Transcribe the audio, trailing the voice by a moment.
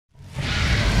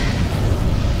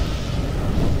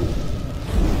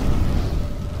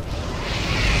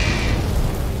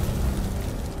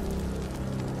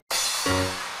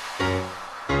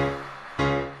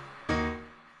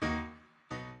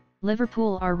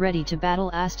Liverpool are ready to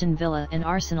battle Aston Villa and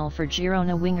Arsenal for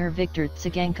Girona winger Viktor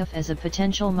Tsygankov as a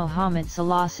potential Mohamed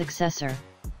Salah successor.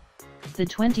 The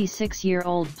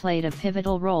 26-year-old played a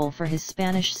pivotal role for his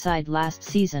Spanish side last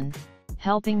season,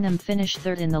 helping them finish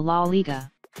third in the La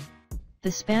Liga.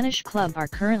 The Spanish club are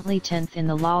currently 10th in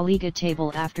the La Liga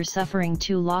table after suffering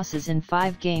 2 losses in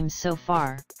 5 games so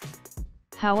far.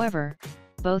 However,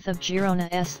 both of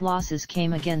Girona's losses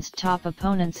came against top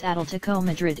opponents Atletico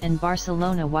Madrid and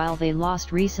Barcelona, while they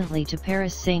lost recently to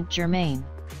Paris Saint-Germain.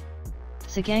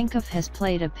 Tsygankov has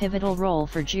played a pivotal role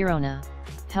for Girona,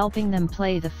 helping them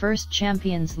play the first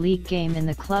Champions League game in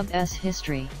the club's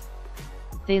history.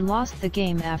 They lost the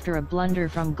game after a blunder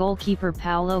from goalkeeper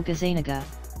Paulo Gazzaniga,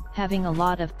 having a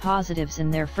lot of positives in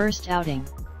their first outing.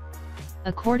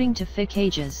 According to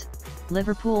Fixages,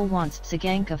 Liverpool wants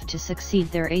Tsygankov to succeed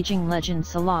their aging legend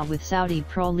Salah, with Saudi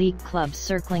Pro League clubs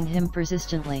circling him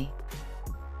persistently.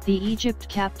 The Egypt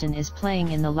captain is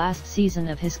playing in the last season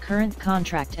of his current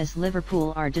contract as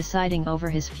Liverpool are deciding over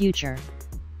his future.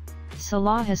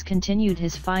 Salah has continued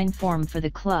his fine form for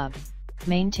the club,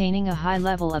 maintaining a high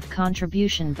level of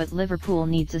contribution, but Liverpool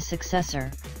needs a successor.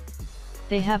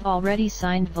 They have already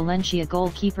signed Valencia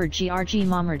goalkeeper Giorgi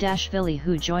Mamardashvili,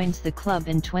 who joins the club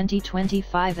in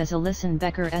 2025 as Alisson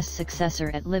Becker's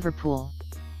successor at Liverpool.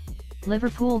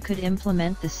 Liverpool could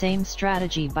implement the same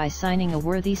strategy by signing a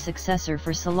worthy successor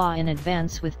for Salah in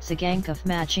advance, with Tsygankov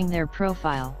matching their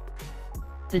profile.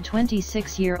 The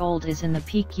 26-year-old is in the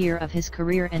peak year of his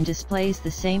career and displays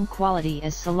the same quality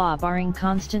as Salah, barring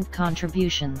constant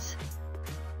contributions.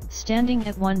 Standing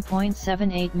at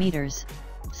 1.78 meters,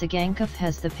 Tsygankov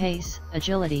has the pace,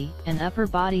 agility, and upper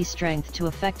body strength to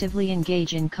effectively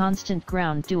engage in constant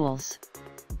ground duels.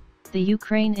 The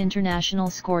Ukraine international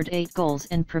scored 8 goals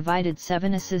and provided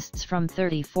 7 assists from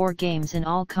 34 games in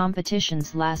all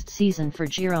competitions last season for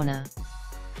Girona.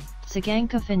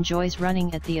 Tsygankov enjoys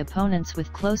running at the opponents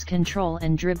with close control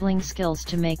and dribbling skills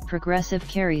to make progressive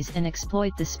carries and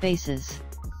exploit the spaces.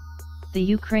 The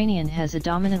Ukrainian has a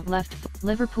dominant left foot.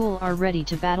 Liverpool are ready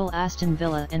to battle Aston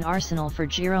Villa and Arsenal for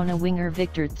Girona winger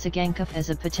Viktor Tsygankov as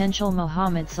a potential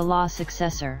Mohamed Salah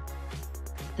successor.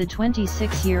 The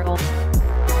 26-year-old